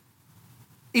old.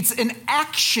 It's an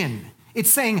action.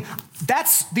 It's saying,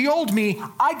 that's the old me.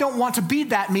 I don't want to be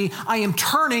that me. I am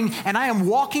turning and I am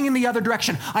walking in the other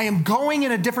direction. I am going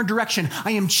in a different direction.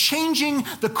 I am changing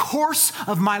the course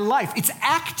of my life. It's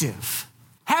active.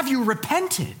 Have you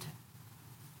repented?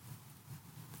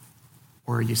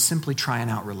 Or are you simply trying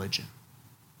out religion?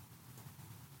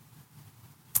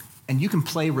 And you can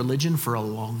play religion for a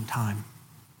long time.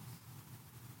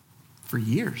 For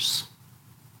years.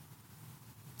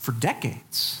 For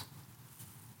decades.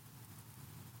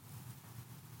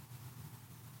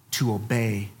 To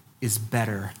obey is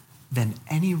better than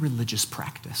any religious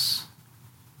practice.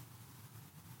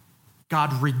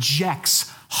 God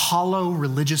rejects hollow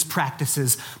religious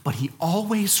practices, but he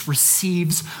always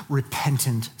receives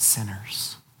repentant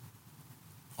sinners.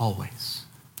 Always.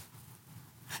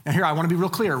 Now here, I want to be real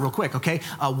clear, real quick, okay?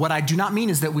 What I do not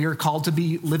mean is that we are called to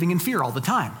be living in fear all the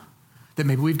time. That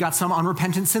maybe we've got some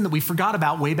unrepentant sin that we forgot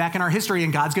about way back in our history,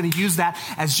 and God's going to use that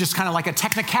as just kind of like a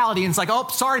technicality, and it's like, oh,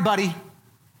 sorry, buddy.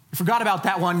 You forgot about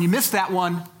that one. You missed that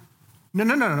one. No.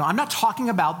 I'm not talking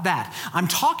about that. I'm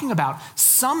talking about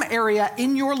some area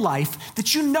in your life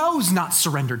that you know is not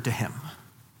surrendered to him.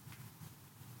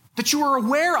 That you are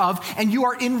aware of, and you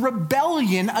are in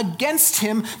rebellion against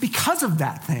him because of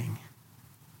that thing.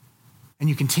 And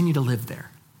you continue to live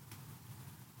there.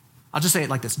 I'll just say it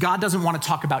like this. God doesn't want to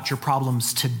talk about your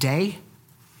problems today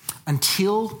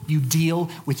until you deal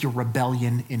with your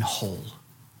rebellion in whole.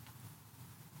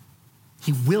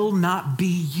 He will not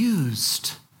be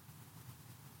used.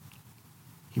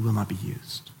 He will not be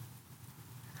used.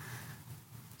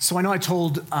 So I know I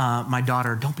told my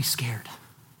daughter, don't be scared.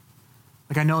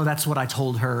 Like I know that's what I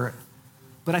told her,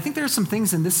 but I think there are some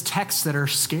things in this text that are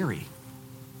scary.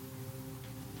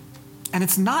 And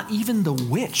it's not even the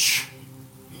witch.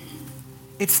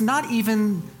 It's not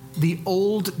even the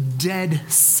old dead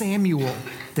Samuel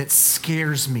that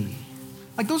scares me.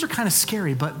 Like those are kind of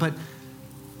scary, but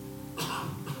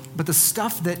the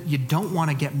stuff that you don't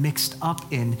want to get mixed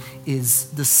up in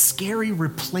is the scary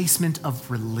replacement of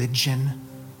religion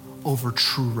over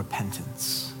true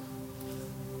repentance.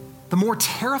 The more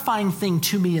terrifying thing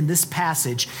to me in this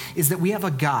passage is that we have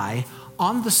a guy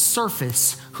on the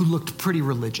surface who looked pretty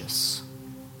religious.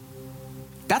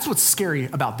 That's what's scary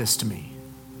about this to me.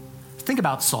 Think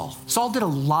about Saul. Saul did a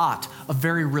lot of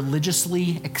very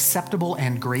religiously acceptable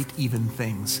and great even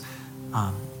things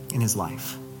in his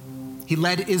life. He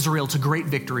led Israel to great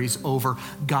victories over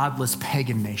godless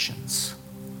pagan nations.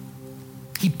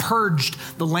 He purged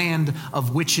the land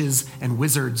of witches and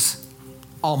wizards,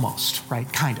 almost,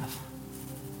 right? Kind of.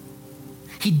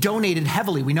 He donated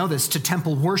heavily, we know this, to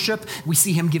temple worship. We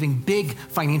see him giving big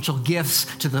financial gifts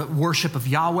to the worship of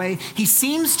Yahweh. He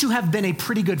seems to have been a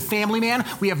pretty good family man.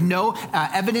 We have no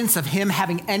evidence of him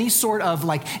having any sort of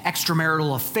like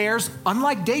extramarital affairs,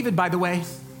 unlike David, by the way.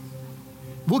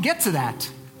 We'll get to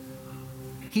that.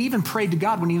 He even prayed to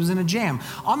God when he was in a jam.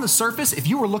 On the surface, if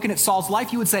you were looking at Saul's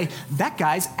life, you would say, that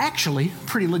guy's actually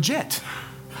pretty legit.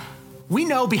 We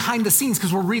know behind the scenes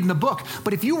because we're reading the book.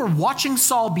 But if you were watching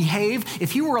Saul behave,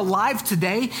 if he were alive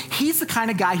today, he's the kind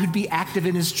of guy who'd be active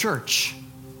in his church.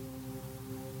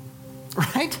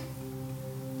 Right?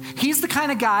 He's the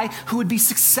kind of guy who would be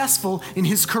successful in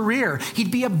his career.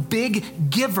 He'd be a big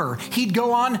giver. He'd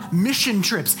go on mission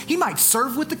trips. He might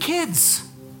serve with the kids.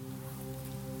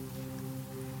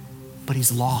 But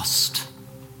he's lost.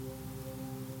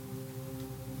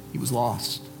 He was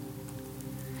lost.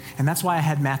 And that's why I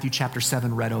had Matthew chapter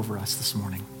 7 read over us this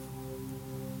morning.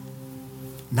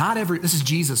 This is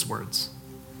Jesus' words.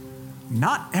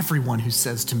 Not everyone who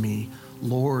says to me,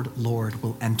 Lord, Lord,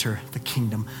 will enter the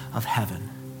kingdom of heaven,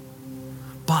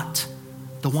 but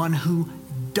the one who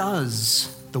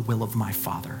does the will of my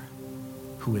Father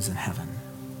who is in heaven.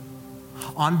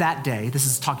 On that day, this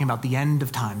is talking about the end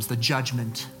of times, the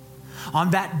judgment.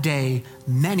 On that day,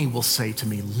 many will say to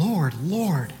me, Lord,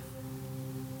 Lord,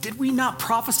 did we not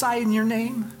prophesy in your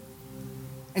name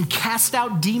and cast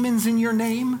out demons in your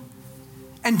name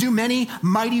and do many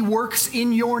mighty works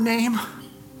in your name?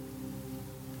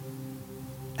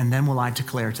 And then will I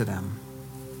declare to them,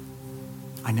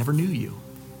 I never knew you.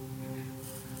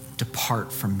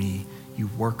 Depart from me, you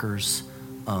workers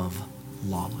of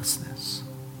lawlessness.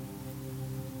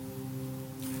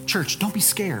 Church, don't be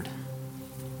scared.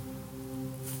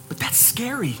 But that's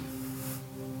scary.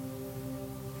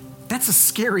 That's a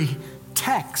scary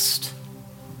text.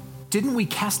 Didn't we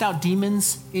cast out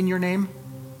demons in your name?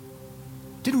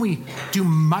 Didn't we do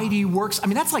mighty works? I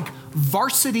mean, that's like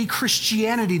varsity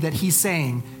Christianity that he's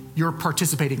saying. you're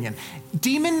participating in.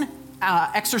 Demon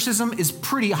exorcism is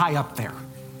pretty high up there.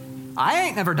 I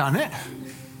ain't never done it.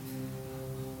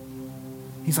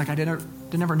 He's like, I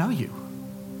didn't ever know you.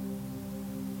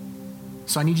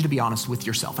 So I need you to be honest with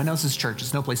yourself. I know this is church.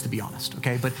 It's no place to be honest,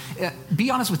 okay? But be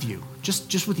honest with you,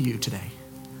 just with you today.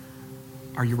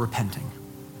 Are you repenting?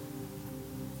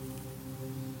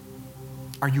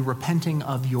 Are you repenting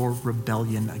of your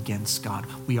rebellion against God?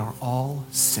 We are all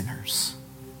sinners.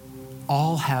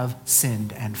 All have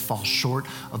sinned and fall short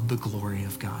of the glory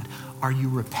of God. Are you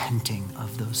repenting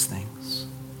of those things?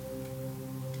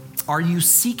 Are you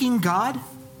seeking God?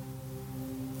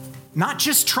 Not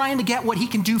just trying to get what he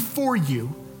can do for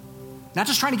you, not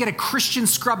just trying to get a Christian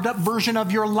scrubbed up version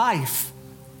of your life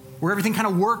where everything kind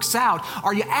of works out.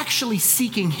 Are you actually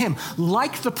seeking him?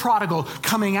 Like the prodigal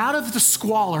coming out of the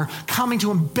squalor, coming to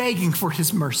him begging for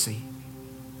his mercy.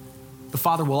 The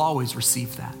Father will always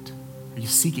receive that. Are you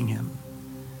seeking him?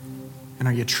 And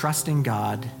are you trusting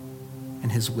God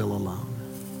and his will alone?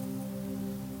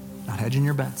 Not hedging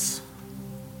your bets,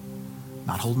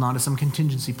 not holding on to some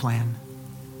contingency plan.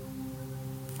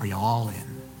 Are you all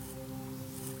in?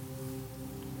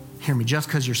 Hear me, just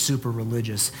because you're super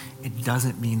religious, it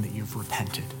doesn't mean that you've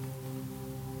repented.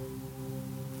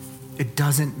 It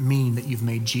doesn't mean that you've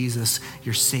made Jesus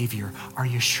your Savior. Are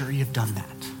you sure you've done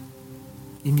that?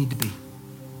 You need to be.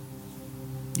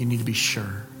 You need to be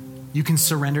sure. You can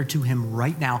surrender to him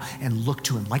right now and look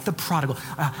to him like the prodigal.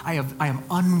 I am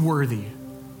unworthy.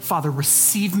 Father,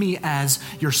 receive me as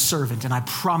your servant, and I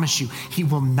promise you, he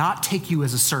will not take you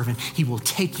as a servant. He will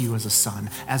take you as a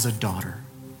son, as a daughter.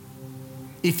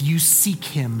 If you seek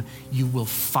him, you will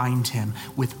find him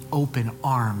with open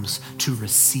arms to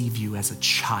receive you as a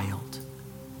child.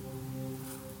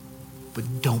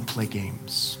 But don't play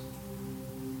games.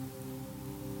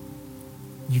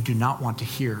 You do not want to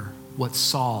hear what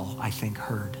Saul, I think,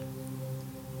 heard.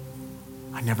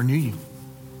 I never knew you.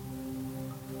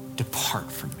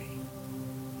 Depart from me.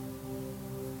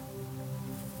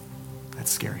 That's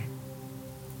scary.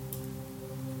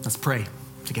 Let's pray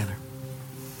together.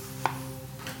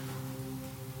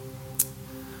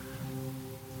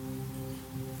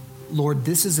 Lord,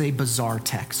 this is a bizarre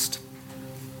text.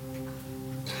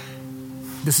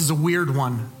 This is a weird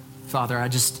one, Father. I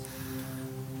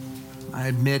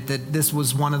admit that this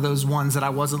was one of those ones that I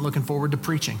wasn't looking forward to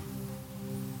preaching.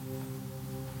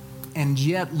 And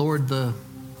yet, Lord, the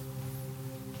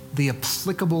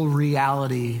applicable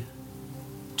reality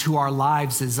to our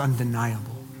lives is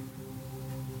undeniable.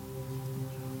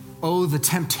 Oh, the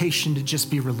temptation to just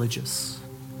be religious.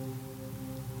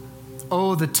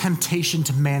 Oh, the temptation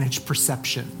to manage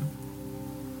perception.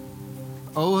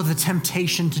 Oh, the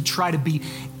temptation to try to be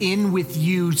in with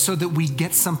you so that we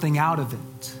get something out of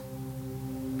it.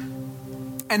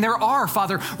 And there are,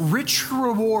 Father, rich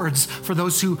rewards for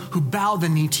those who bow the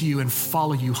knee to you and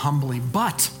follow you humbly.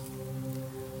 But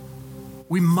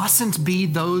we mustn't be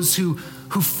those who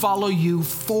follow you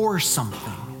for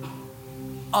something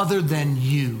other than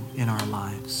you in our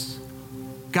lives.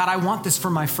 God, I want this for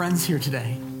my friends here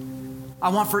today. I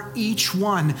want for each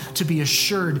one to be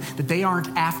assured that they aren't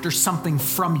after something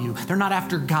from you. They're not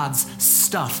after God's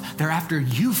stuff. They're after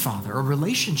you, Father, a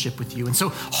relationship with you. And so,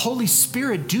 Holy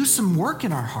Spirit, do some work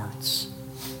in our hearts.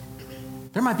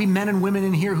 There might be men and women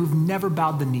in here who've never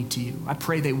bowed the knee to you. I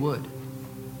pray they would.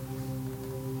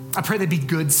 I pray they'd be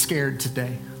good scared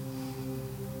today.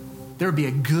 There would be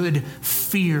a good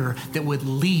fear that would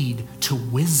lead to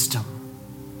wisdom.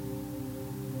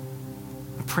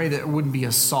 I pray that there wouldn't be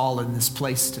a Saul in this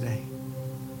place today.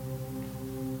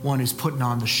 One who's putting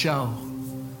on the show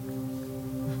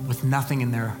with nothing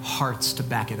in their hearts to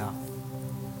back it up.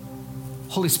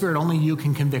 Holy Spirit, only you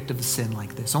can convict of a sin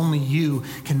like this. Only you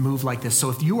can move like this. So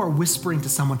if you are whispering to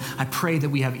someone, I pray that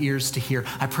we have ears to hear.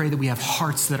 I pray that we have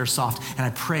hearts that are soft. And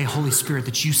I pray, Holy Spirit,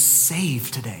 that you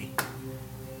save today.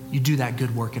 You do that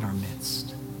good work in our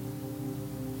midst.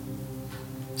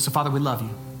 So Father, we love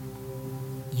you.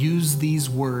 Use these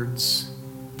words,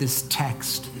 this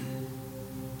text,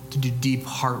 to do deep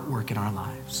heart work in our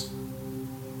lives.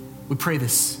 We pray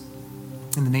this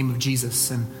in the name of Jesus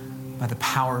and by the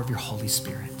power of your Holy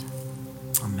Spirit.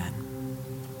 Amen.